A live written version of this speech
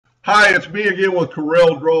Hi, it's me again with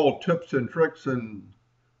Corel Draw tips and tricks, and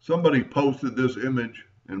somebody posted this image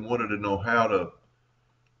and wanted to know how to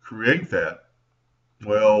create that.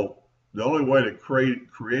 Well, the only way to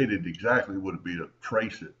create it exactly would be to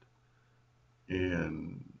trace it.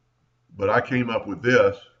 And but I came up with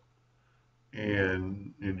this,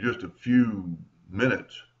 and in just a few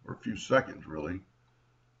minutes or a few seconds, really.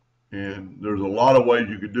 And there's a lot of ways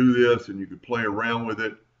you could do this, and you could play around with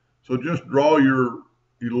it. So just draw your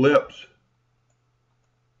ellipse.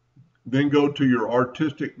 Then go to your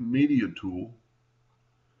artistic media tool,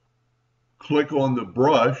 click on the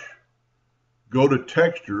brush, go to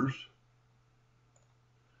textures,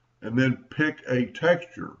 and then pick a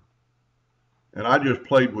texture. And I just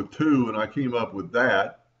played with two and I came up with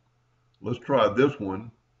that. Let's try this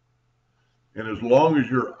one. And as long as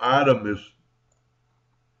your item is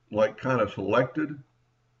like kind of selected,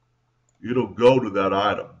 it'll go to that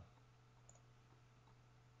item.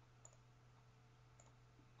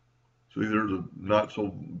 See, there's a not so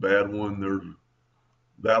bad one.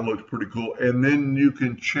 That looks pretty cool. And then you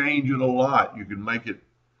can change it a lot. You can make it,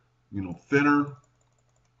 thinner.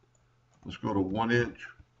 Let's go to 1 inch.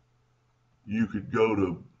 You could go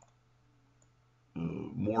to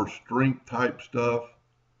more strength type stuff.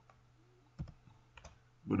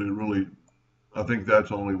 But I think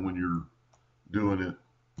that's only when you're doing it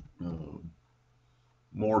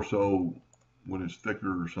more so when it's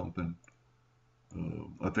thicker or something.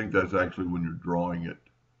 I think that's actually when you're drawing it.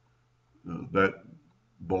 That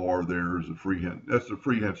bar there is a freehand. That's the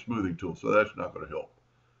freehand smoothing tool, so that's not going to help.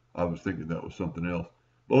 I was thinking that was something else.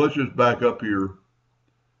 But let's just back up here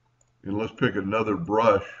and let's pick another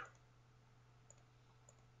brush.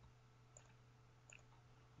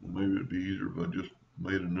 Maybe it'd be easier if I just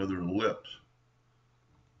made another ellipse.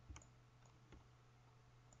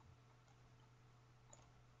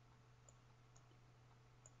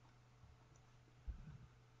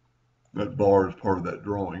 That bar is part of that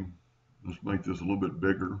drawing. Let's make this a little bit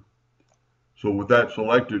bigger. So with that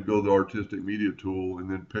selected, go to the artistic media tool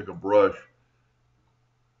and then pick a brush.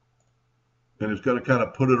 And it's going to kind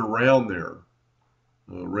of put it around there,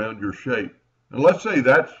 around your shape. And let's say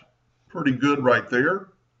that's pretty good right there.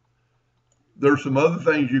 There's some other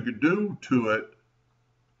things you could do to it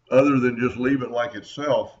other than just leave it like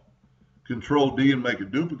itself. Control D and make a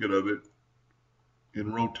duplicate of it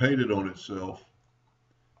and rotate it on itself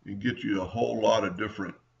and get you a whole lot of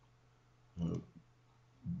different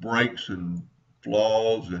breaks and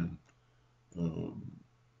flaws and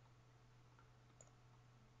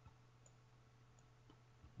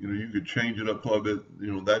you could change it up quite a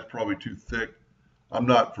bit. That's probably too thick. I'm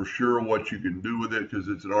not for sure what you can do with it because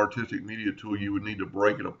it's an artistic media tool. You would need to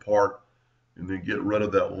break it apart and then get rid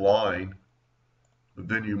of that line. But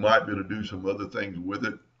then you might be able to do some other things with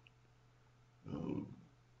it.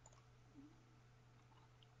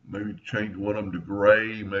 Maybe change one of them to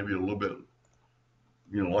gray, maybe a little bit,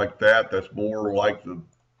 like that. That's more like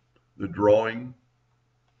the drawing.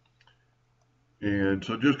 And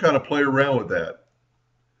so just kind of play around with that.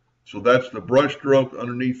 So that's the brush stroke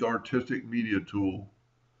underneath artistic media tool.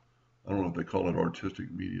 I don't know if they call it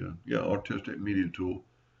artistic media. Yeah, artistic media tool.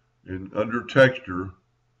 And under texture,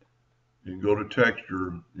 and go to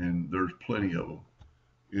texture, and there's plenty of them.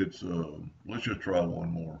 It's let's just try one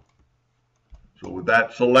more. So with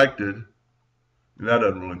that selected, and that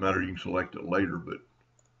doesn't really matter, you can select it later, but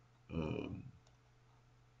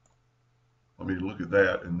I mean, look at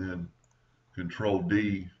that, and then Control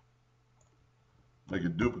D, make a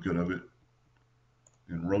duplicate of it,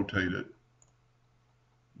 and rotate it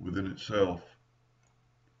within itself.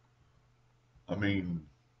 I mean,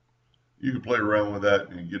 you can play around with that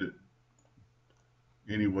and get it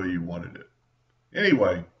any way you wanted it.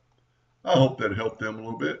 Anyway, I hope that helped them a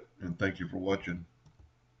little bit, and thank you for watching.